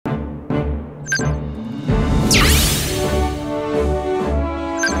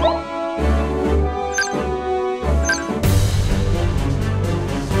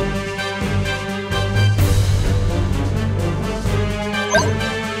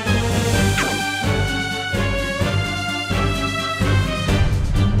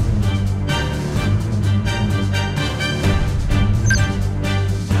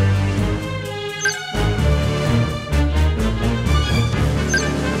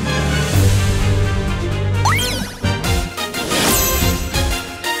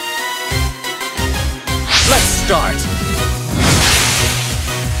start.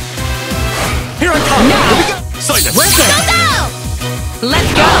 Here I come. Now. Silence. We're good. Go, go!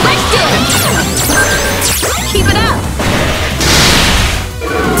 Let's go. Let's do it! Keep it up!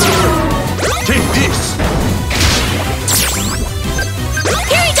 Take this.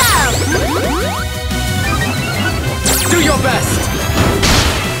 Here we go! Do your best.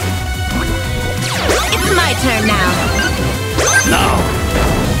 It's my turn now. Now.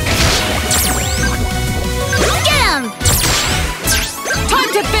 Get him!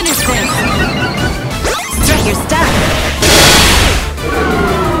 Time to finish this. Strut your stuff.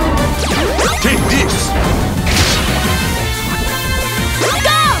 Take this.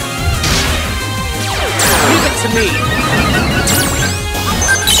 Go! Leave it to me.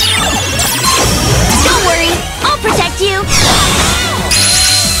 Don't worry, I'll protect you.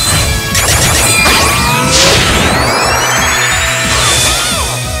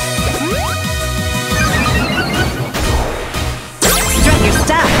 Strut your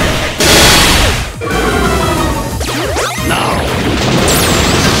stuff. Now.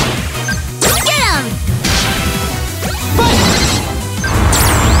 Get him!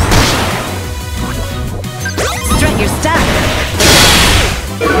 Strut your stuff.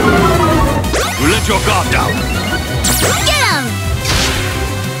 You let your guard down. Get him!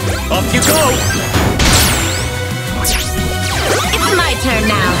 Off you go. It's my turn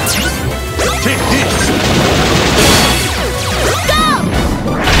now. Take this. Go!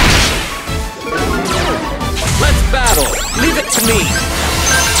 Let's battle. Leave it to me.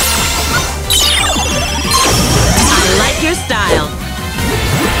 I like your style.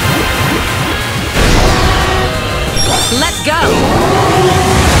 Let's go.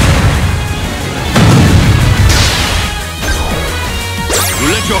 You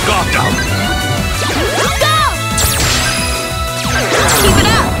let your guard down. Go! Keep it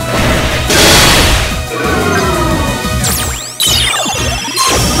up!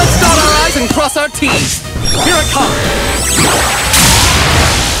 Let's dot our I's and cross our T's. Here it comes.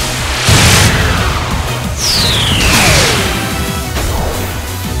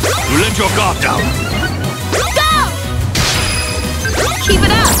 You let your guard down. Go! Keep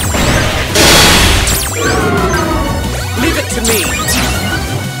it up! Leave it to me.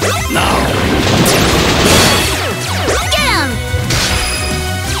 Now. Get him!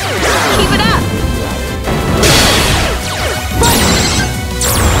 Keep it up!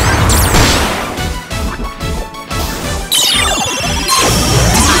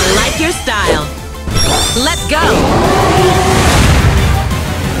 I like your style. Let's go.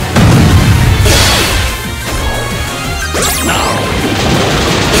 Now.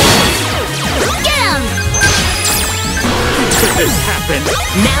 Get him! Could this happen?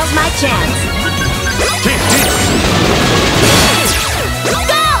 Now's my chance. Take this.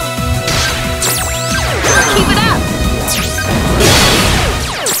 Go! Keep it up!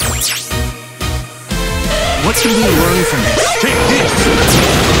 What can we learn from this? Take this.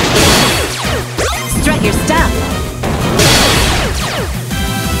 Strut your stuff.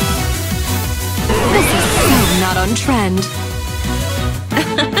 This is so not on trend.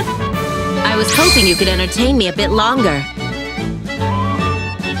 I was hoping you could entertain me a bit longer.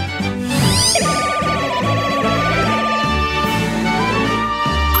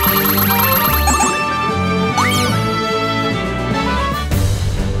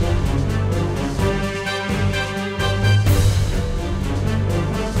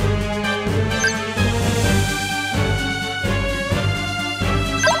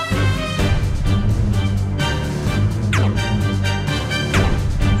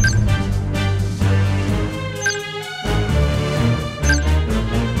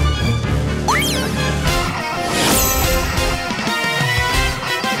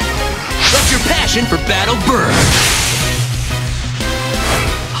 For battle burn.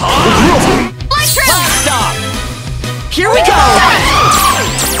 Blast Stop! Here we go!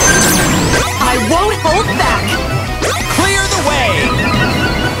 I won't hold back! Clear the way!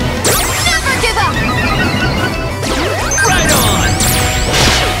 Never give up! Right on!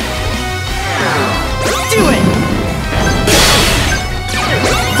 Do it!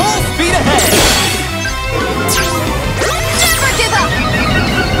 Full speed ahead! Never give up!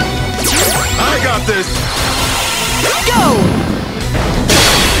 I got this! Go!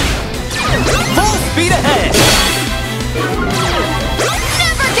 Full speed ahead!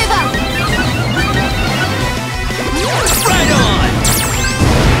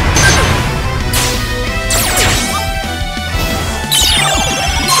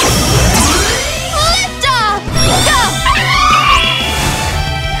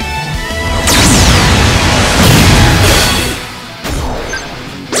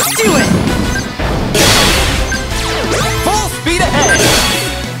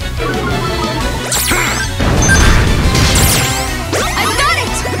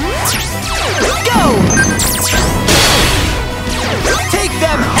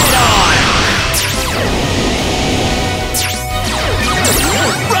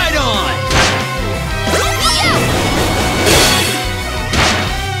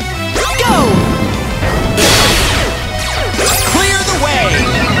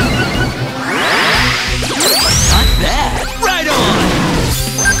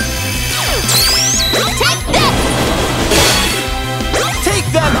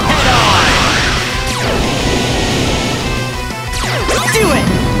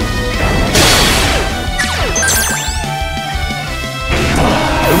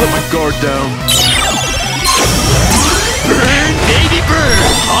 dome. Burn, baby, burn!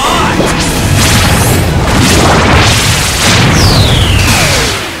 Hot!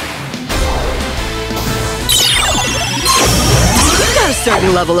 You've got a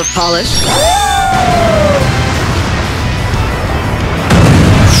certain level of polish.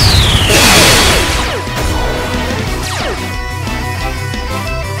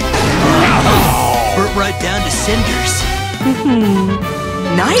 Burnt right down to cinders.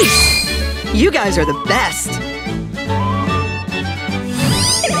 Nice! You guys are the best.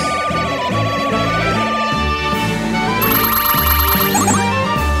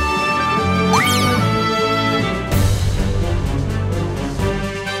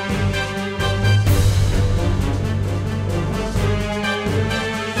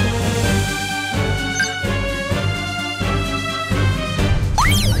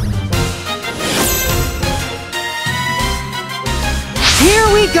 Here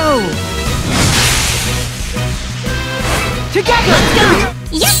we go! Together! Let's go!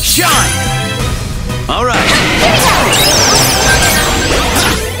 Yep! Shine! All right. Here we go!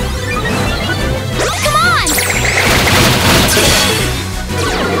 Come on!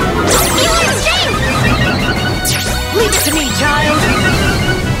 Feel our strength! Leave it to me, child!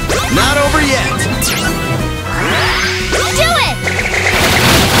 Not over yet. Do it!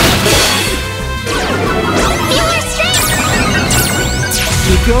 Feel our strength!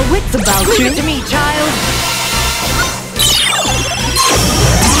 Keep your wits about you. Leave it to me, child.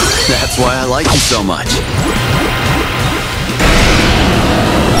 That's why I like you so much.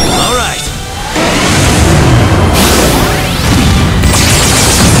 All right.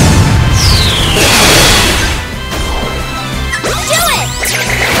 Do it!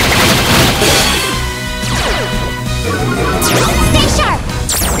 Stay sharp!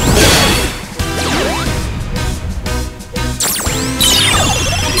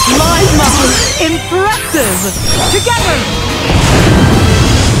 My impressive! Together!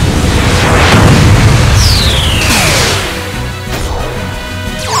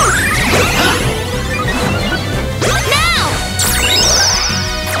 Now!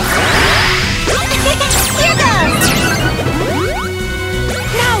 Here goes!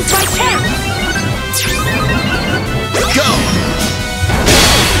 Now's my chance! Go!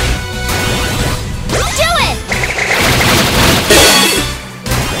 Do it!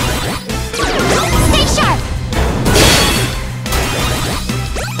 Stay sharp!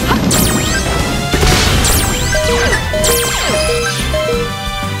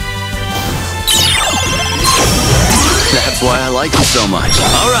 That's why I like you so much.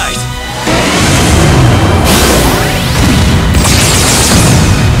 All right.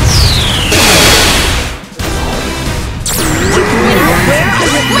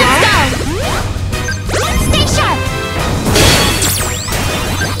 Let's go! Stay sharp!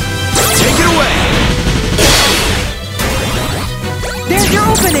 Take it away. There's your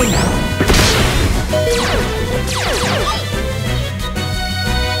opening!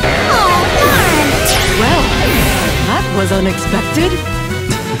 Oh, fun! Well, that was unexpected.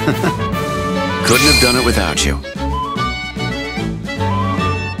 Couldn't have done it without you.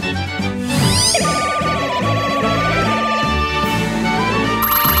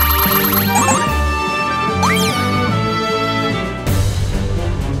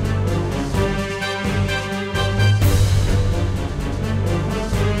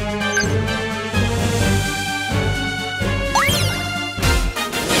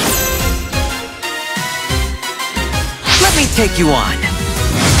 Let me take you on.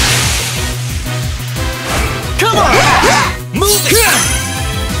 Come on! Move it!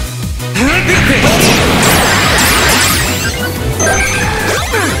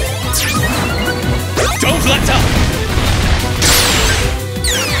 Don't let up!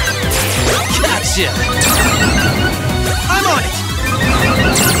 Gotcha! I'm on it!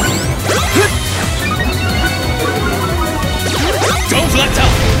 Don't let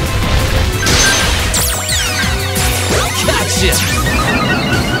up! Gotcha!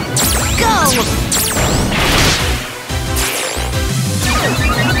 Go!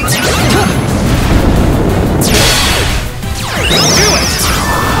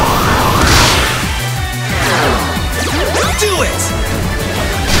 Do it!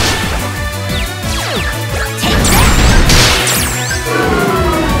 Take that!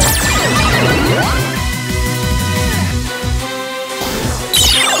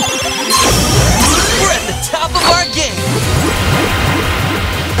 We're at the top of our game!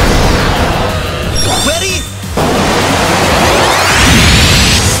 Ready?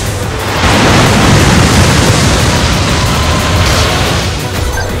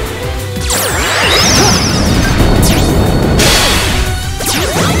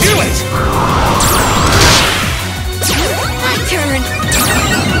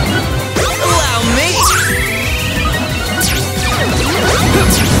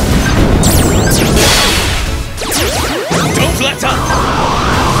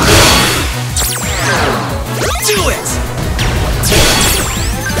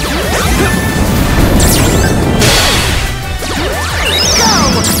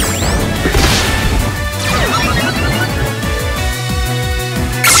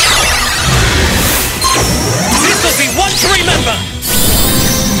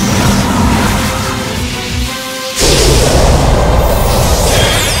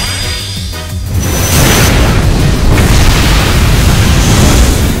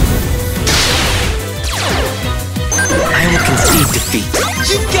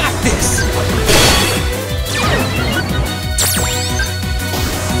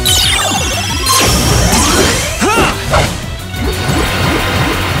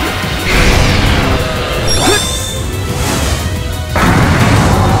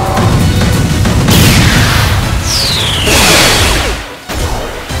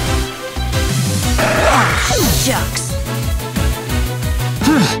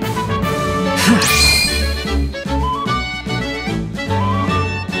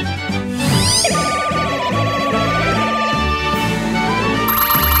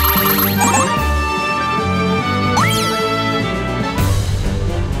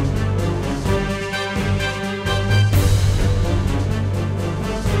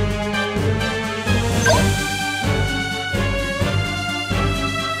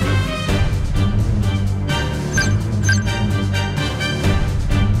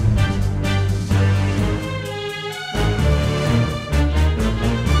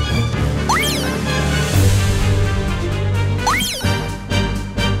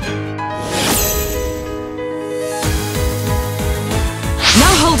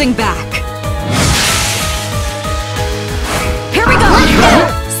 holding back. Here we go!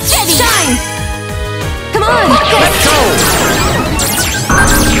 Steady. Shine! Come on! Let's go!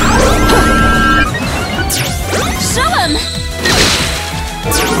 Show him!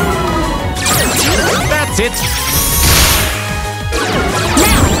 That's it!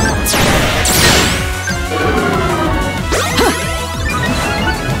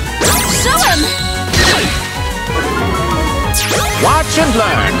 Show him! Watch and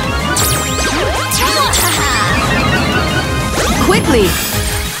learn! Quickly!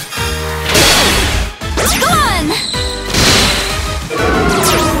 Go on!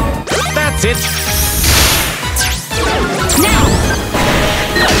 That's it! Now!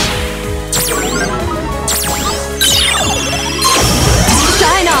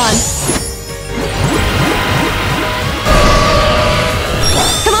 Shine on!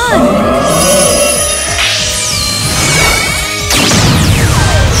 Come on!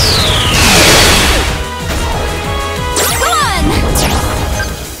 Go on!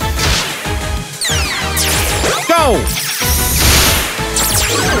 Go!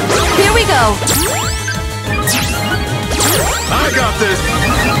 Here we go! I got this!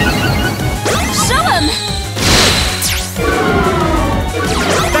 Show him!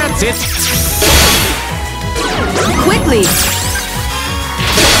 That's it! Quickly!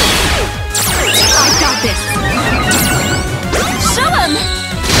 I've got this! Show him!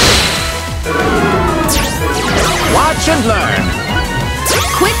 Watch and learn!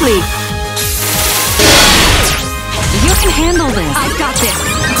 Quickly! You can handle this! I've got this!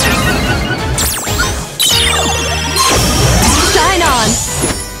 Shine on!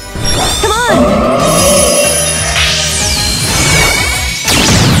 Come on!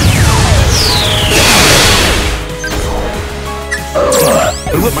 I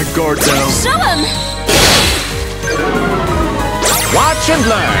let my guard down. Show him! Watch and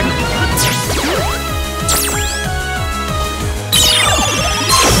learn!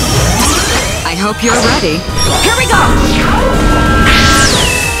 I hope you're ready. Here we go!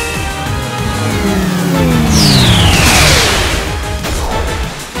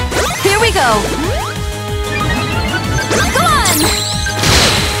 Here we go! Go on!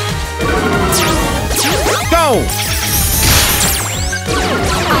 Go!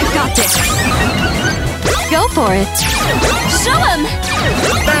 I've got this! Go for it! Show him!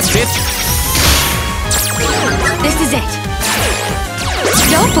 That's it! This is it!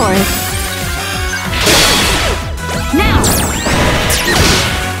 Go for it! Now!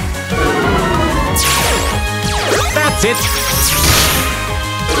 That's it!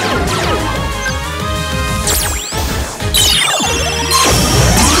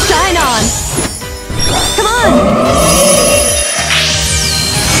 Shine on! Come on!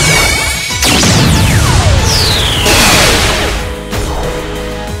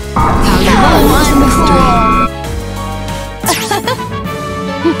 How you roll, mystery.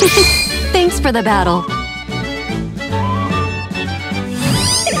 Thanks for the battle.